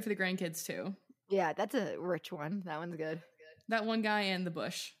that's good for the grandkids too. Yeah, that's a rich one. That one's good. That one guy and the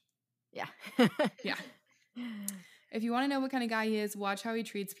bush. Yeah. Yeah. If you want to know what kind of guy he is, watch how he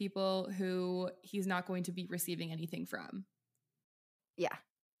treats people who he's not going to be receiving anything from. Yeah.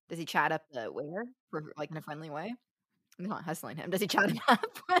 Does he chat up the waiter for like in a friendly way? I'm not hustling him. Does he chat him up?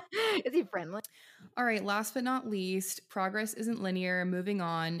 Is he friendly? All right, last but not least, progress isn't linear. Moving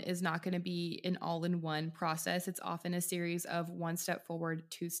on is not going to be an all-in-one process. It's often a series of one step forward,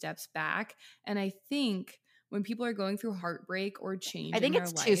 two steps back. And I think when people are going through heartbreak or change, I think in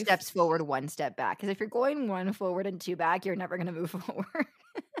it's their two life, steps forward, one step back. Because if you're going one forward and two back, you're never going to move forward.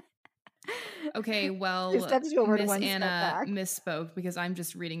 Okay, well, Two steps forward, Miss one step Anna back. misspoke because I'm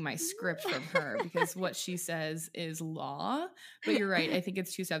just reading my script from her because what she says is law. But you're right. I think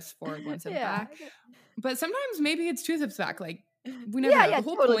it's two steps forward, one step back. But sometimes maybe it's two steps back. Like we never know. The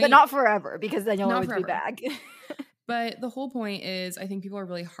whole totally, point, but not forever because then you'll Not always be forever. back. But the whole point is, I think people are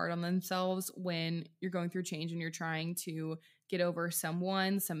really hard on themselves when you're going through change and you're trying to get over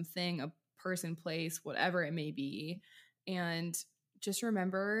someone, something, a person, place, whatever it may be. And just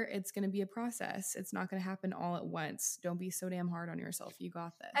remember, it's going to be a process. It's not going to happen all at once. Don't be so damn hard on yourself. You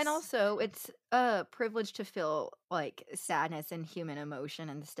got this. And also, it's a privilege to feel like sadness and human emotion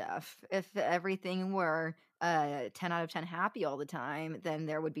and stuff. If everything were 10 out of 10 happy all the time, then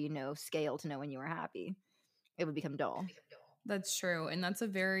there would be no scale to know when you were happy. It would become dull. That's true. And that's a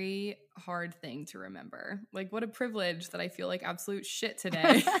very hard thing to remember. Like, what a privilege that I feel like absolute shit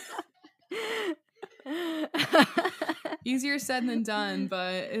today. Easier said than done,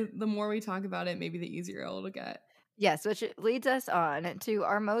 but the more we talk about it, maybe the easier it'll get. Yes, which leads us on to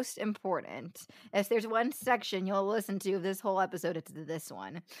our most important. If there's one section you'll listen to of this whole episode, it's this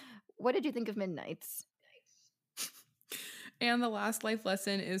one. What did you think of Midnights? And the last life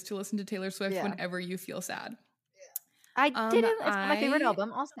lesson is to listen to Taylor Swift whenever you feel sad. I didn't. It's not my favorite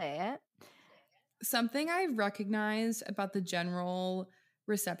album. I'll say it. Something I recognized about the general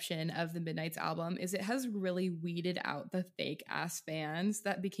reception of the Midnights album is it has really weeded out the fake ass fans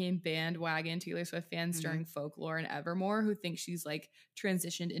that became bandwagon Taylor Swift fans during Folklore and Evermore, who think she's like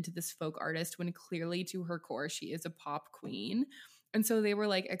transitioned into this folk artist when clearly to her core she is a pop queen. And so they were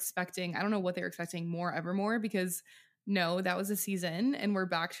like expecting, I don't know what they were expecting, more Evermore, because no, that was a season and we're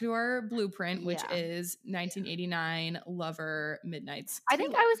back to our blueprint, which is 1989 Lover Midnights. I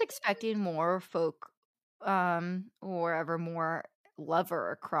think I was expecting more folk or Evermore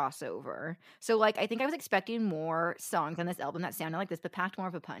Lover crossover. So like I think I was expecting more songs on this album that sounded like this but packed more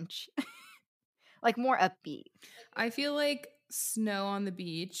of a punch. Like more upbeat. I feel like Snow on the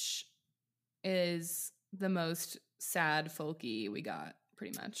Beach is the most sad folky we got,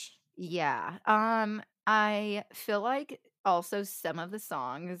 pretty much. Yeah. I feel like also some of the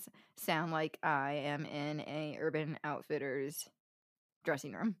songs sound like I am in a Urban Outfitters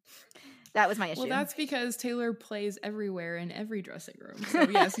dressing room. That was my issue. Well, that's because Taylor plays everywhere in every dressing room. So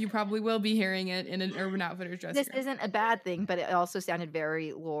yes, you probably will be hearing it in an Urban Outfitters dressing room. This isn't a bad thing, but it also sounded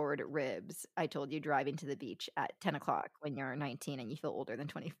very Lord Ribs. I told you driving to the beach at 10 o'clock when you're 19 and you feel older than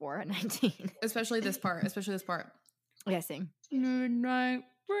 24 at 19. Especially this part. Yeah, sing. Midnight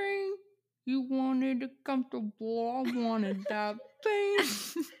rain. You wanted it comfortable. I wanted that pain.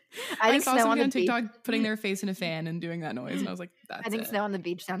 I saw somebody on TikTok putting their face in a fan and doing that noise, and I was like, that's it. I think Snow on the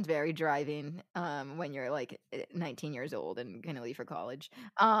Beach sounds very driving when you're like 19 years old and going to leave for college.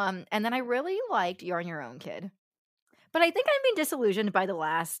 And then I really liked You're on Your Own, Kid. But I think I'm being disillusioned by the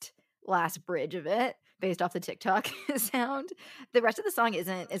last bridge of it based off the TikTok sound. The rest of the song is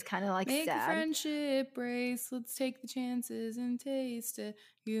kind of like Make sad. A friendship brace. Let's take the chances and taste it.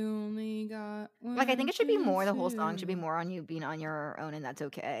 You only got one. Like I think it should be more. The whole song should be more on you being on your own, and that's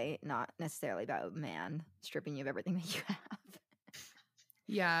okay. Not necessarily about man stripping you of everything that you have.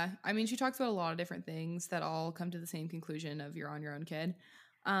 Yeah, I mean, she talks about a lot of different things that all come to the same conclusion of You're on Your Own, Kid.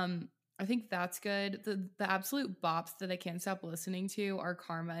 I think that's good. The absolute bops that I can't stop listening to are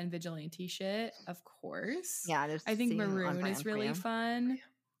Karma and Vigilante Shit, of course. Yeah, I think Maroon is really fun.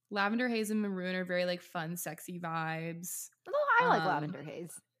 Lavender Haze and Maroon are very like fun, sexy vibes. I like Lavender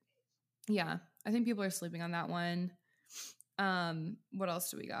Haze. Yeah, I think people are sleeping on that one. What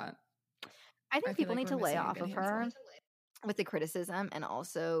else do we got? I think people need to lay off of her with the criticism and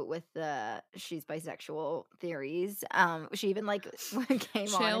also with the she's bisexual theories. She even like came on and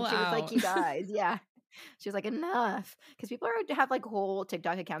she was like, you guys, yeah. She was like, enough. Because people have like whole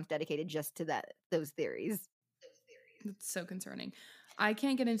TikTok accounts dedicated just to those theories. That's so concerning. I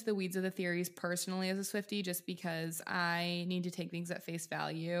can't get into the weeds of the theories personally as a Swiftie just because I need to take things at face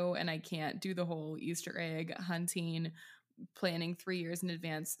value and I can't do the whole Easter egg hunting, planning 3 years in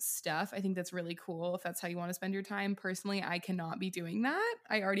advance stuff. I think that's really cool if that's how you want to spend your time. Personally, I cannot be doing that.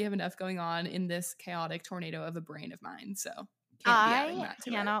 I already have enough going on in this chaotic tornado of a brain of mine. So I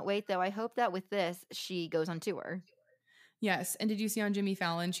cannot wait though. I hope that with this, she goes on tour. Yes. And did you see on Jimmy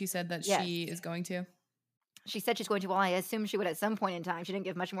Fallon, she said that she is going to? She said she's going to. Well, I assume she would at some point in time. She didn't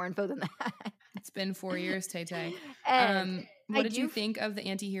give much more info than that. It's been 4 years, Tay-Tay. What did you think of the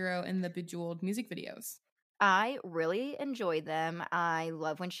Antihero and the Bejeweled music videos? I really enjoyed them. I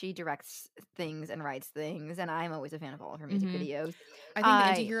love when she directs things and writes things, and I'm always a fan of all of her music videos. I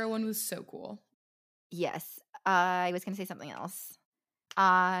think the Antihero one was so cool. Yes. I was going to say something else.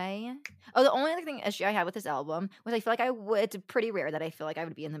 The only other issue I had with this album was I feel like it's pretty rare that I feel like I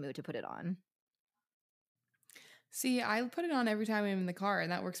would be in the mood to put it on. See, I put it on every time I'm in the car,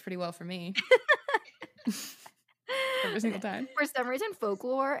 and that works pretty well for me. Every single time. For some reason,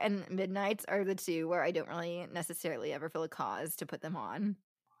 Folklore and Midnights are the two where I don't really necessarily ever feel a cause to put them on.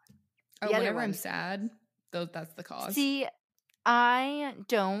 Whenever I'm sad, That's the cause. See, I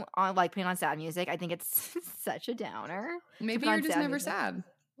don't like putting on sad music. I think it's such a downer to Maybe put on you're just sad never music. sad.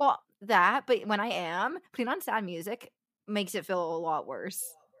 Well, that, but when I am, putting on sad music makes it feel a lot worse.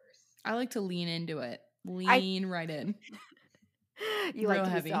 I like to lean into it. I Lean right in. You Real like to be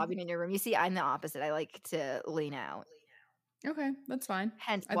heavy. sobbing in your room. You see, I'm the opposite. I like to lean out. Okay, that's fine.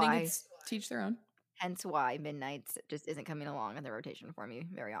 Hence I think why it's teach their own. Midnights just isn't coming along in the rotation for me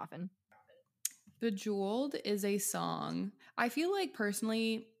very often. Bejeweled is a song. I feel like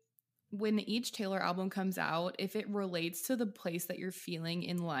personally, when each Taylor album comes out, if it relates to the place that you're feeling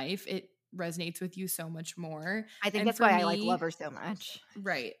in life, it resonates with you so much more. I think And that's for why I like me- Love Her so much.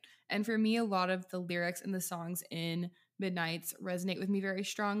 Right. And for me, a lot of the lyrics and the songs in Midnights resonate with me very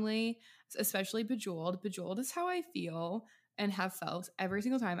strongly, especially Bejeweled. Bejeweled is how I feel and have felt every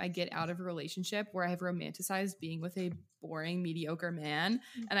single time I get out of a relationship where I have romanticized being with a boring, mediocre man.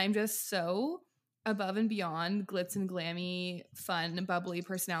 And I'm just so above and beyond glitz and glammy, fun, bubbly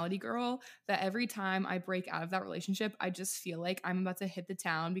personality girl that every time I break out of that relationship, I just feel like I'm about to hit the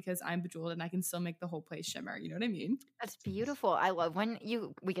town because I'm bejeweled and I can still make the whole place shimmer. You know what I mean? That's beautiful. I love when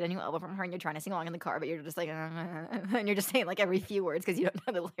we get a new album from her and you're trying to sing along in the car, but you're just like, and you're just saying like every few words because you don't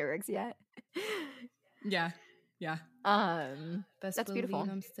know the lyrics yet. Yeah. Best That's beautiful.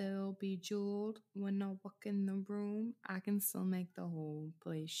 believe I'm still bejeweled. When I walk in the room, I can still make the whole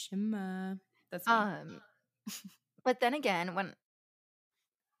place shimmer. That's me. But then again, when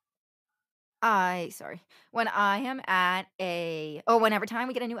I am at whenever time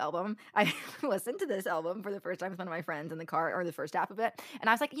we get a new album, I listened to this album for the first time with one of my friends in the car, or the first half of it, and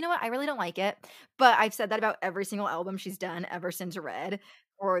I was like, you know what, I really don't like it. But I've said that about every single album she's done ever since Red,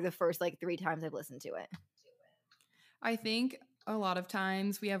 or the first like 3 times I've listened to it. I think a lot of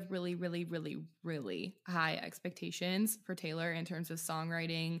times we have really, really, really, really high expectations for Taylor in terms of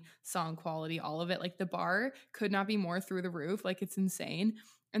songwriting, song quality, all of it. Like the bar could not be more through the roof. Like it's insane.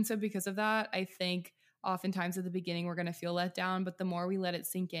 And so because of that, I think oftentimes at the beginning we're going to feel let down, but the more we let it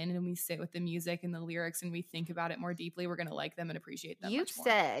sink in and we sit with the music and the lyrics and we think about it more deeply, we're going to like them and appreciate them. You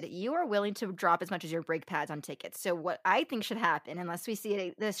said you are willing to drop as much as your brake pads on tickets. So what I think should happen, unless we see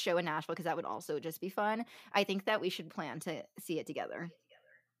it this show in Nashville, because that would also just be fun, I think that we should plan to see it together.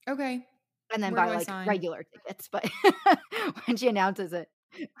 Okay. And then Where buy do I like sign? regular tickets. But when she announces it,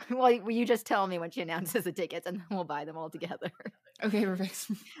 well, you just tell me when she announces the tickets and then we'll buy them all together. Okay,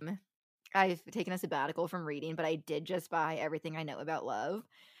 perfect. I've taken a sabbatical from reading, but I did just buy Everything I Know About Love,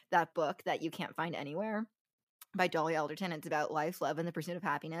 that book that you can't find anywhere by Dolly Alderton. It's about life, love, and the pursuit of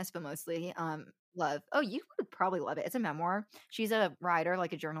happiness, but mostly love. Oh, you would probably love it. It's a memoir. She's a writer,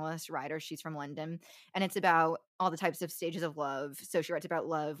 like a journalist writer. She's from London, and it's about all the types of stages of love. So she writes about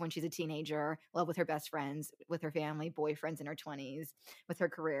love when she's a teenager, love with her best friends, with her family, boyfriends in her 20s, with her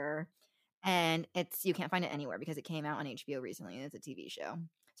career. And you can't find it anywhere because it came out on HBO recently and it's a TV show.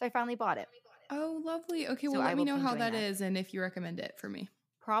 So I finally bought it. Oh, lovely. Okay, So well, I let me will know be how enjoying that that. is and if you recommend it for me.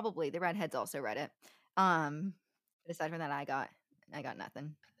 Probably the redheads also read it. But aside from that, I got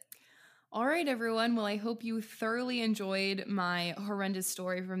nothing. All right, everyone. Well, I hope you thoroughly enjoyed my horrendous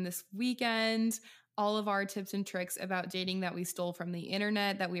story from this weekend. All of our tips and tricks about dating that we stole from the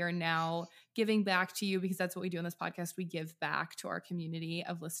internet that we are now giving back to you, because that's what we do on this podcast. We give back to our community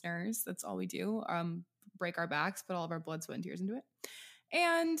of listeners. That's all we do. Break our backs, put all of our blood, sweat, and tears into it.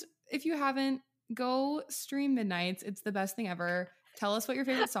 And if you haven't, go stream Midnights. It's the best thing ever. Tell us what your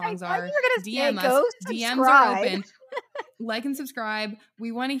favorite songs are. DM us. DMs are open. Like and subscribe.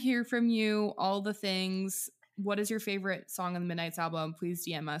 We want to hear from you. All the things. What is your favorite song on the Midnights album? Please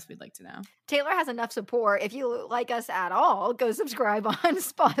DM us. We'd like to know. Taylor has enough support. If you like us at all, go subscribe on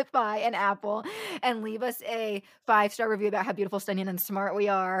Spotify and Apple and leave us a 5-star review about how beautiful, stunning, and smart we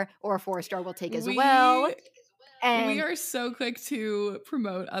are, or a 4-star we'll take as well. And we are so quick to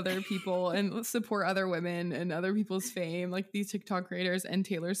promote other people and support other women and other people's fame, like these TikTok creators and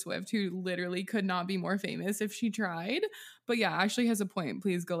Taylor Swift, who literally could not be more famous if she tried. But yeah, Ashley has a point.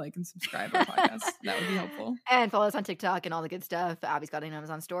 Please go like and subscribe our podcast. That would be helpful. And follow us on TikTok and all the good stuff. Abby's got an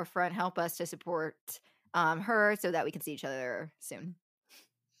Amazon storefront. Help us to support her so that we can see each other soon.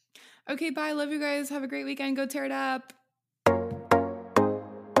 Okay, bye. Love you guys. Have a great weekend. Go tear it up.